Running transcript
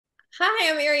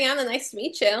Hi, I'm Ariana. Nice to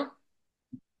meet you.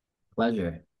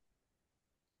 Pleasure.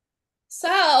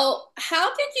 So, how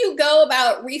did you go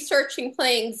about researching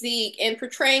playing Zeke and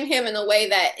portraying him in a way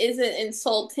that isn't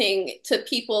insulting to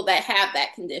people that have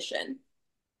that condition?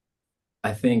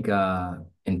 I think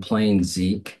in playing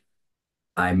Zeke,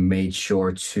 I made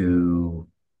sure to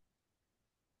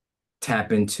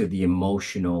tap into the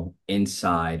emotional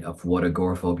inside of what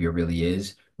agoraphobia really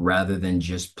is, rather than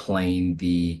just playing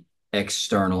the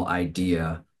external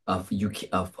idea of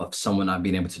someone not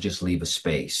being able to just leave a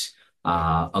space.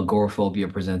 Agoraphobia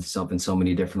presents itself in so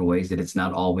many different ways that it's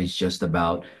not always just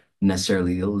about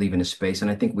necessarily leaving a space. And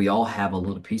I think we all have a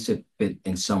little piece of it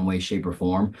in some way, shape, or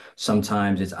form.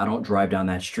 Sometimes it's I don't drive down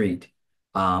that street.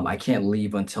 I can't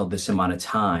leave until this amount of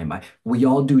time. We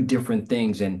all do different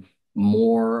things, and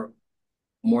more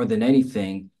more than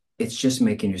anything, it's just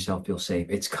making yourself feel safe.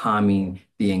 It's calming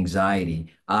the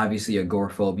anxiety. Obviously,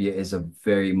 agoraphobia is a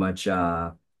very much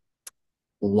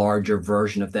larger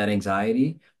version of that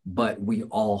anxiety, but we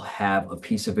all have a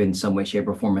piece of it in some way, shape,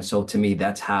 or form. And so to me,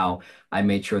 that's how I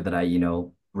made sure that I,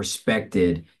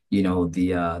 respected,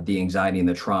 the anxiety and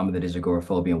the trauma that is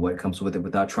agoraphobia and what comes with it,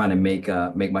 without trying to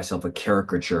make myself a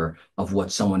caricature of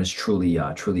what someone is truly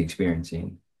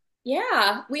experiencing.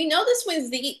 Yeah, we notice when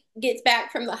Zeke gets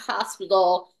back from the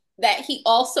hospital that he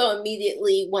also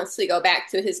immediately wants to go back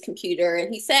to his computer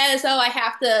and he says, "Oh, I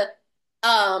have to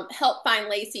help find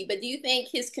Lacey." But do you think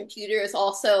his computer is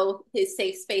also his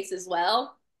safe space as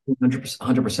well? 100%,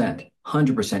 100%,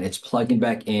 100%. It's plugging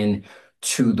back in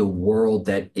to the world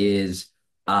that is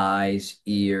eyes,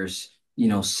 ears,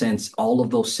 sense, all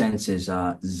of those senses.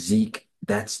 Zeke,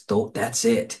 that's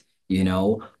it.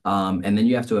 And then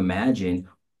you have to imagine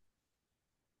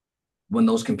when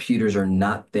those computers are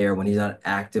not there, when he's not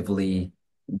actively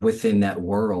within that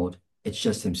world, it's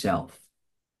just himself.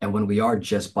 And when we are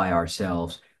just by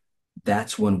ourselves,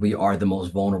 that's when we are the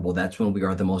most vulnerable. That's when we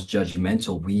are the most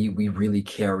judgmental. We really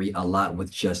carry a lot with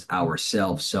just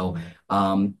ourselves. So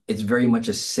it's very much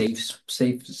a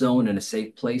safe zone and a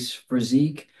safe place for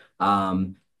Zeke.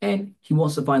 And he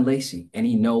wants to find Lacey, and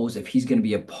he knows if he's going to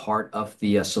be a part of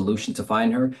the solution to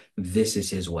find her, this is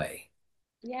his way.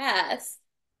 Yes.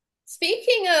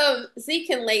 Speaking of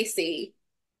Zeke and Lacey,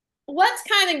 what's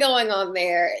kind of going on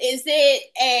there? Is it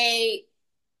a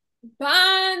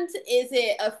bond? Is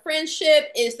it a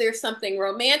friendship? Is there something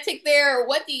romantic there? Or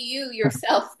what do you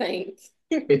yourself think?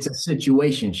 It's a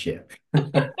situationship.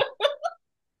 Don't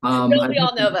I we think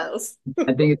all know those?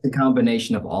 I think it's a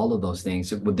combination of all of those things.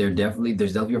 There's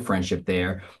definitely a friendship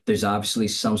there. There's obviously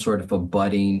some sort of a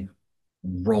budding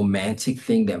romantic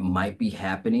thing that might be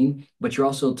happening, but you're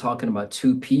also talking about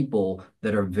two people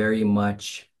that are very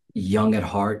much young at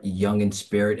heart, young in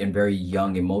spirit, and very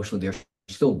young emotionally. They're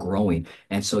still growing.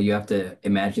 And so you have to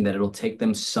imagine that it'll take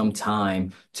them some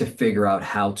time to figure out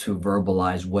how to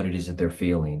verbalize what it is that they're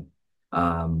feeling.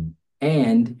 And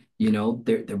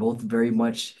they're both very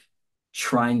much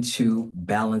trying to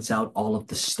balance out all of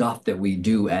the stuff that we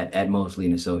do at Mosley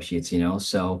and Associates.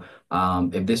 So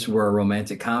if this were a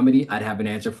romantic comedy, I'd have an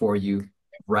answer for you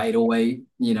right away.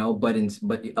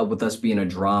 But with us being a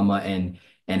drama and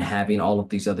having all of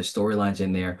these other storylines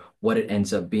in there, what it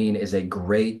ends up being is a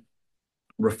great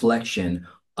reflection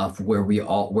of where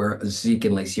Zeke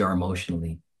and Lacey are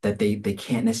emotionally. That they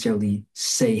can't necessarily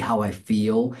say how I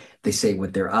feel. They say it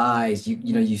with their eyes.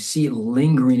 You see it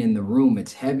lingering in the room.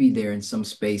 It's heavy there in some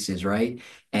spaces, right?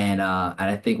 And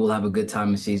I think we'll have a good time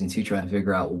in season two trying to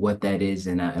figure out what that is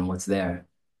and what's there.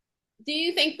 Do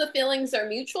you think the feelings are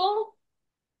mutual?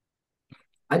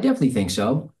 I definitely think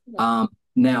so.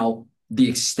 Now, the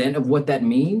extent of what that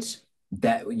means,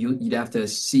 that you'd have to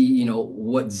see,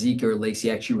 what Zeke or Lacey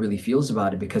actually really feels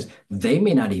about it, because they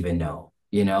may not even know.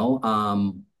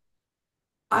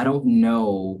 I don't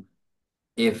know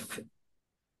if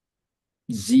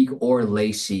Zeke or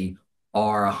Lacey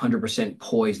are 100%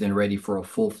 poised and ready for a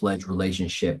full-fledged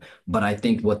relationship. But I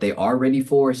think what they are ready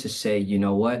for is to say, you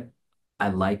know what? I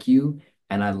like you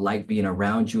and I like being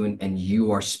around you, and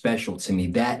you are special to me.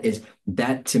 That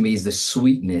to me is the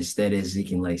sweetness that is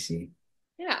Zeke and Lacey.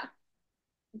 Yeah.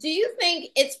 Do you think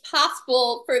it's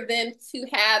possible for them to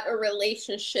have a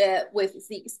relationship with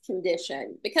Zeke's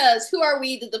condition? Because who are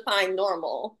we to define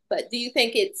normal? But do you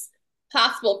think it's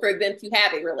possible for them to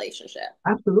have a relationship?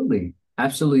 Absolutely.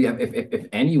 Absolutely. If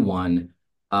anyone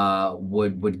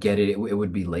would get it, it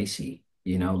would be Lacey.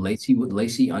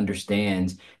 Lacey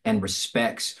understands and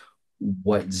respects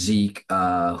who Zeke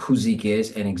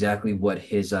is, and exactly what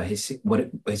his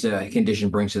condition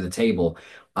brings to the table.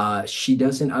 She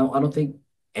doesn't. I don't think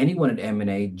anyone at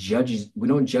M&A judges. We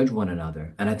don't judge one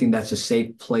another, and I think that's a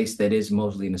safe place that is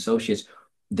Mosley and Associates.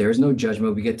 There's no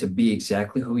judgment. We get to be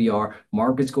exactly who we are.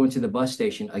 Margaret's going to the bus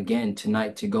station again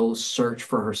tonight to go search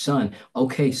for her son.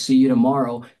 Okay, see you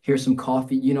tomorrow. Here's some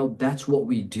coffee. That's what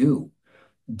we do.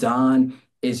 Don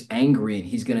is angry and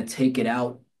he's going to take it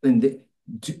out and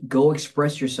go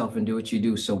express yourself and do what you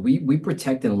do. So we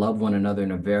protect and love one another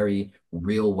in a very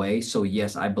real way. So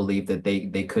yes, I believe that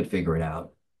they could figure it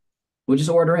out. We'll just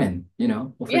order in,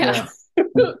 we'll figure it Yeah,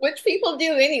 out. which people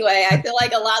do anyway. I feel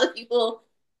like a lot of people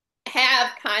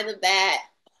have kind of that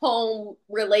home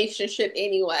relationship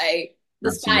anyway,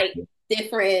 despite Absolutely.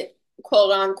 different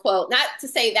quote unquote, not to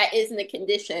say that isn't a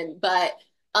condition, but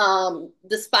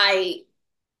despite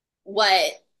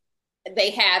what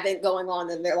they have it going on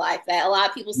in their life, that a lot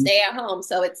of people stay at home,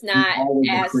 so it's We not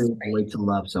always a as creative way strange. to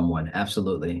love someone.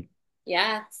 Absolutely.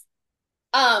 Yes.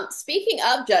 Speaking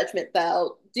of judgment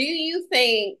though, do you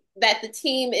think that the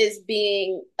team is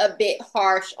being a bit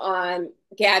harsh on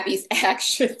Gabby's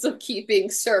actions of keeping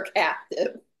Sir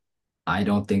captive? I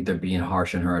don't think they're being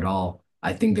harsh on her at all.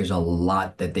 I think there's a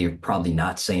lot that they're probably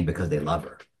not saying because they love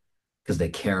her, because they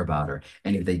care about her.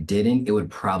 And if they didn't, it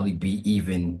would probably be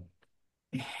even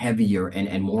heavier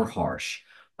and more harsh.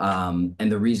 And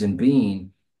the reason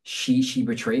being, she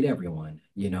betrayed everyone,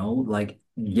 like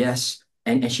yes,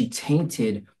 and she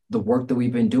tainted the work that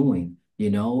we've been doing.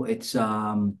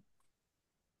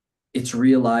 It's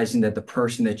realizing that the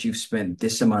person that you've spent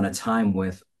this amount of time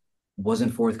with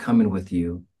wasn't forthcoming with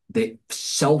you. They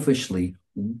selfishly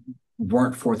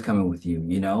weren't forthcoming with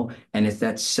you. And it's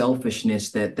that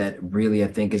selfishness that really I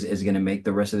think is going to make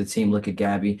the rest of the team look at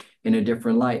Gabi in a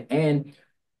different light. And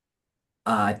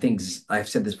I think I've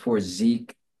said this before,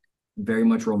 Zeke very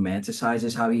much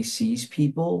romanticizes how he sees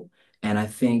people. And I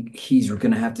think he's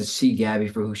going to have to see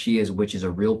Gabi for who she is, which is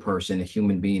a real person, a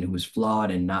human being who is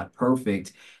flawed and not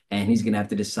perfect. And he's going to have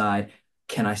to decide,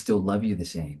 can I still love you the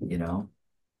same?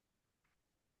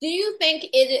 Do you think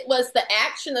it was the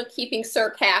action of keeping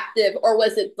Sir captive, or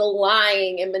was it the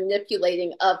lying and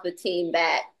manipulating of the team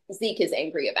that Zeke is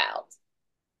angry about?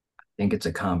 Think it's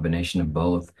a combination of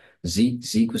both.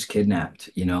 Zeke was kidnapped,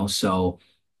 so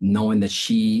knowing that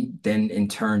she then in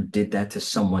turn did that to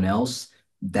someone else,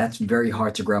 that's very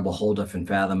hard to grab a hold of and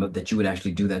fathom that you would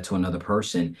actually do that to another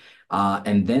person.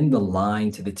 And then the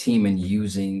lying to the team and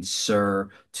using Sir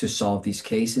to solve these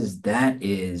cases, that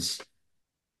is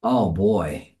oh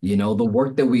boy, the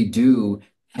work that we do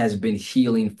has been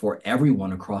healing for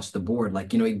everyone across the board.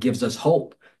 Like, it gives us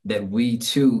hope that we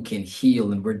too can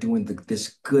heal and we're doing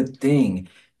this good thing.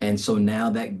 And so now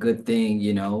that good thing,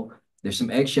 there's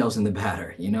some eggshells in the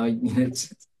batter,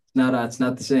 it's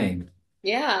not the same.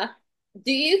 Yeah.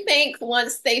 Do you think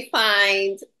once they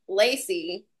find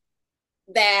Lacey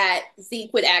that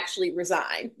Zeke would actually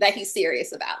resign, that he's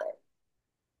serious about it?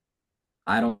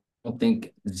 I don't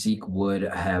think Zeke would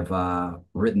have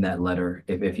written that letter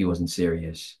if he wasn't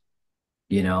serious.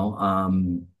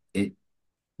 It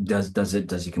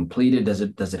does he complete it?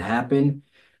 Does it happen?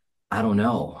 I don't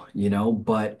know,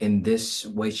 but in this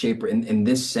way, shape, or in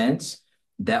this sense,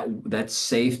 that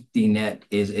safety net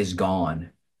is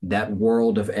gone. That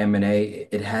world of M&A,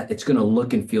 it's going to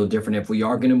look and feel different. If we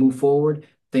are going to move forward,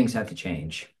 things have to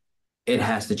change. It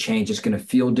has to change. It's going to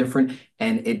feel different,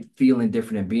 and it feeling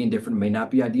different and being different may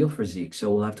not be ideal for Zeke.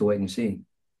 So we'll have to wait and see.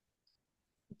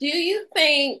 Do you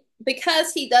think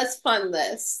because he does fund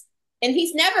this, and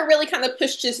he's never really kind of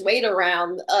pushed his weight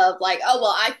around of like, oh,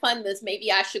 well, I fund this,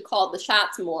 maybe I should call the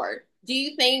shots more. Do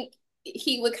you think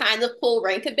he would kind of pull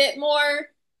rank a bit more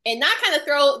and not kind of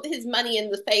throw his money in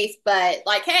the face, but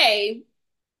like, hey,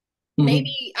 Mhm.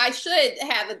 maybe I should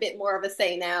have a bit more of a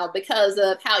say now because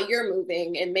of how you're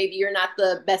moving, and maybe you're not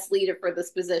the best leader for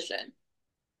this position.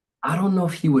 I don't know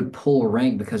if he would pull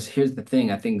rank because here's the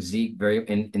thing. I think Zeke very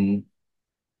in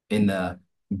the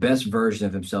best version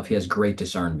of himself, he has great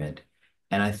discernment.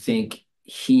 And I think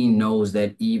he knows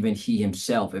that even he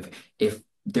himself, if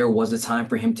there was a time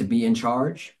for him to be in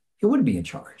charge, he would be in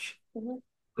charge. Mhm.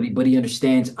 But he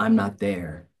understands I'm not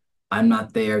there. I'm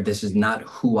not there. This is not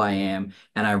who I am.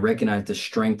 And I recognize the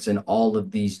strengths in all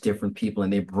of these different people,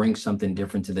 and they bring something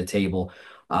different to the table.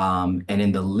 And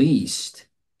in the least,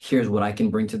 here's what I can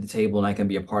bring to the table, and I can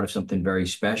be a part of something very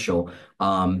special.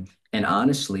 And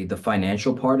honestly, the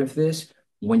financial part of this,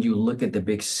 when you look at the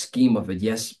big scheme of it,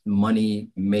 yes, money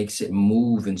makes it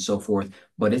move and so forth,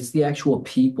 but it's the actual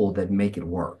people that make it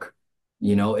work.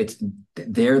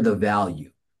 They're the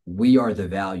value. We are the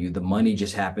value. The money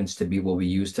just happens to be what we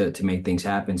use to make things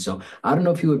happen. So I don't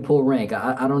know if he would pull rank.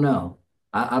 I don't know.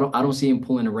 I don't see him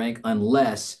pulling a rank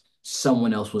unless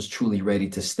someone else was truly ready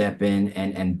to step in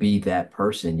and be that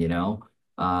person.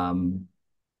 Um,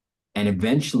 And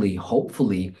eventually,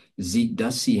 hopefully, Zeke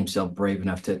does see himself brave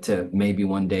enough to maybe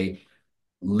one day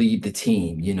lead the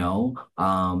team, you know?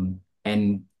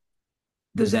 And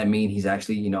does that mean he's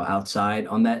actually, outside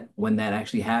on that when that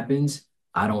actually happens?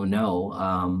 I don't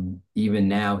know. Even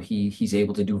now, he's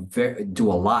able to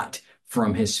do a lot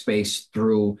from his space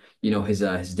through,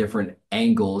 his different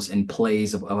angles and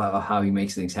plays of how he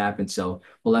makes things happen. So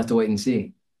we'll have to wait and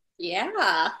see.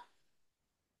 Yeah.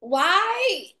 How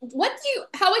would you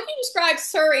describe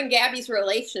Sir and Gabby's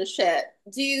relationship?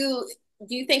 Do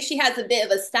you think she has a bit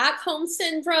of a Stockholm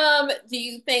syndrome? Do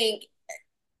you think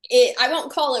I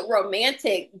won't call it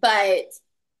romantic, but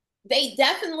they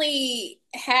definitely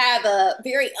have a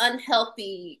very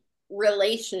unhealthy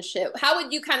relationship. How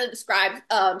would you kind of describe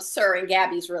Sir and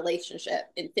Gabby's relationship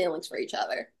and feelings for each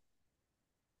other?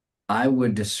 I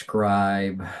would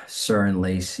describe Sir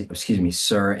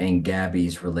and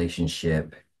Gabby's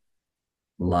relationship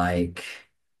like,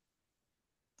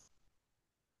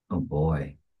 oh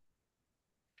boy.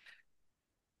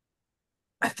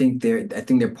 I think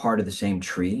they're part of the same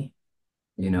tree,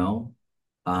 you know.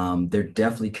 They're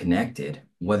definitely connected,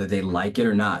 whether they like it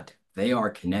or not. They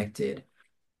are connected.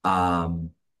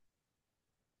 Um,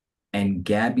 and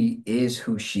Gabby is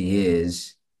who she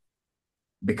is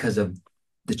because of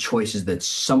the choices that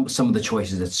some of the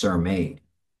choices that Sir made.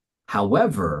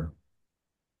 However,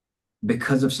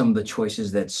 because of some of the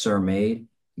choices that Sir made,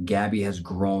 Gabby has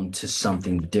grown to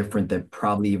something different that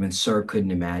probably even Sir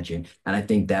couldn't imagine. And I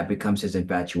think that becomes his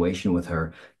infatuation with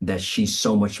her, that she's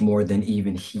so much more than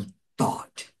even he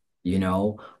thought, you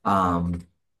know?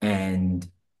 And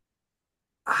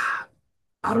ah,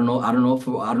 I don't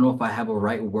know if I have a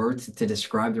right word to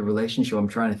describe the relationship. I'm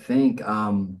trying to think.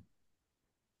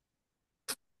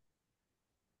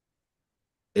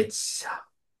 It's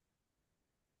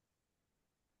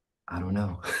I don't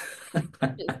know.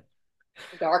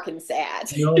 Just dark and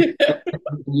sad. You know,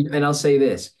 and I'll say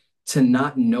this, to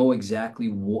not know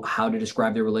exactly how to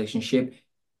describe their relationship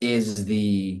is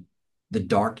the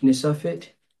darkness of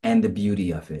it and the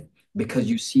beauty of it. Because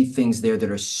you see things there that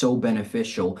are so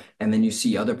beneficial, and then you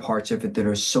see other parts of it that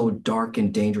are so dark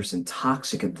and dangerous and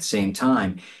toxic at the same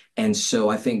time. And so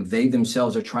I think they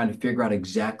themselves are trying to figure out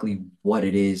exactly what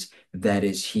it is that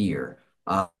is here.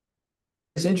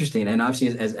 It's interesting, and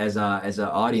obviously, as an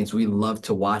audience, we love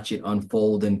to watch it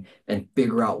unfold and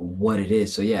figure out what it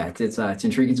is. So yeah, it's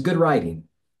intriguing. It's good writing.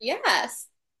 Yes.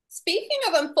 Speaking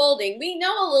of unfolding, we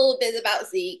know a little bit about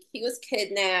Zeke. He was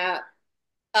kidnapped.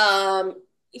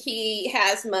 He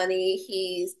has money.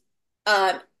 He's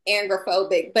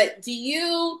agoraphobic. But do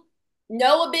you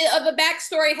know a bit of a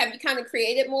backstory? Have you kind of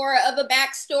created more of a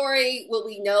backstory? Will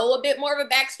we know a bit more of a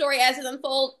backstory as it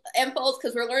unfolds?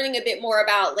 Because we're learning a bit more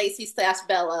about Lacey slash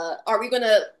Bella. Are we going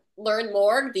to learn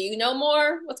more? Do you know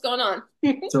more? What's going on?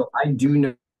 So I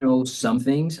do know some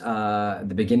things. At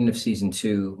the beginning of season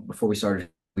two, before we started,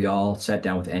 we all sat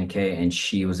down with NK, and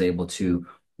she was able to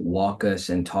walk us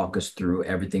and talk us through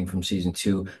everything from season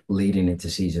two leading into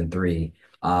season three.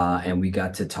 And we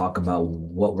got to talk about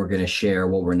what we're going to share,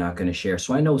 what we're not going to share.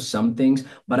 So I know some things,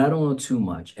 but I don't know too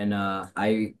much. And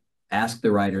I ask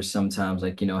the writers sometimes,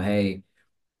 like, hey,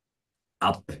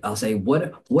 I'll say,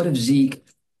 what if Zeke,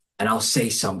 and I'll say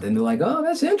something. They're like, oh,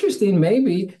 that's interesting,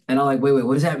 maybe. And I'm like, wait,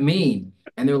 what does that mean?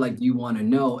 And they're like, you want to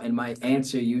know? And my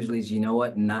answer usually is, you know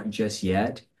what? Not just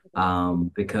yet.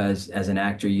 Because as an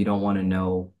actor, you don't want to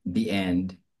know the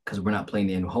end because we're not playing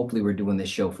the end. Hopefully, we're doing this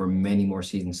show for many more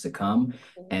seasons to come.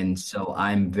 And so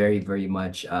I'm very, very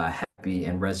much happy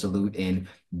and resolute in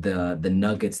the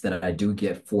nuggets that I do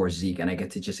get for Zeke, and I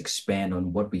get to just expand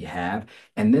on what we have.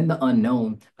 And then the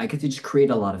unknown, I get to just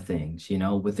create a lot of things,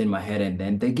 within my head. And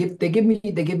then they give me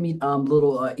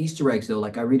little Easter eggs though.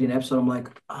 Like I read an episode, I'm like,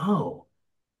 oh.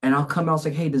 And I'll come out, I was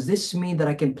like, hey, does this mean that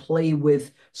I can play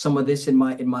with some of this in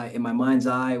my mind's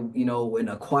eye, in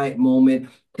a quiet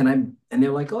moment? Can I? And they're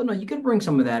like, oh no, you can bring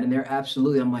some of that. And they're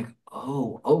absolutely, I'm like,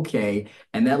 oh, okay.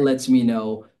 And that lets me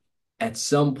know at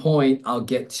some point I'll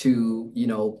get to,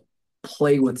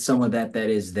 play with some of that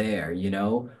is there.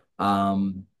 One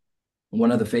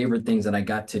of the favorite things that I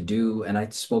got to do, and I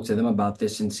spoke to them about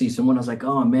this in season one. I was like,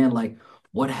 oh man, like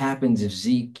what happens if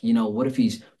Zeke, what if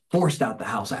he's forced out the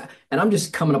house? And I'm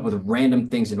just coming up with random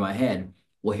things in my head.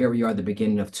 Well, here we are at the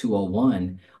beginning of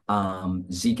 201.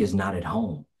 Zeke is not at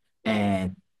home.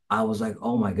 And I was like,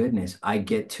 oh my goodness, I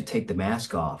get to take the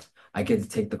mask off. I get to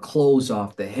take the clothes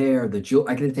off, the hair, the jewel.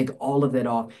 I get to take all of that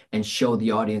off and show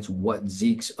the audience what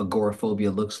Zeke's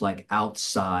agoraphobia looks like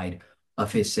outside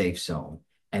of his safe zone.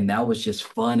 And that was just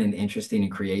fun and interesting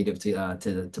and creative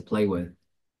to play with.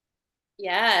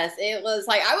 Yes, it was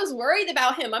like I was worried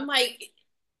about him. I'm like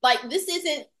this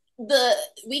isn't the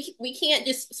we can't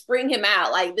just spring him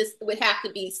out. Like this would have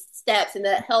to be steps in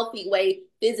a healthy way,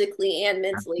 physically and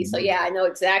mentally. So yeah, Absolutely. I know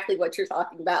exactly what you're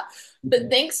talking about. But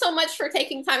thanks so much for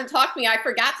taking time to talk to me. I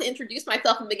forgot to introduce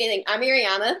myself in the beginning. I'm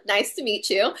Ariana. Nice to meet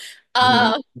you.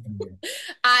 Nice. Um,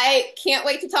 I can't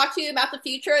wait to talk to you about the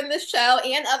future in this show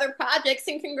and other projects.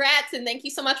 And congrats! And thank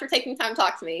you so much for taking time to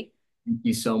talk to me. Thank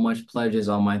you so much. Pleasure is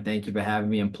all mine. Thank you for having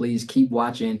me. And please keep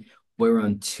watching. We're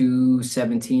on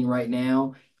 217 right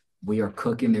now. We are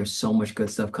cooking. There's so much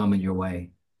good stuff coming your way.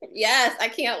 Yes, I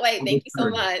can't wait. Thank you so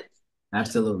much.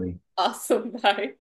 Absolutely. Awesome. Bye.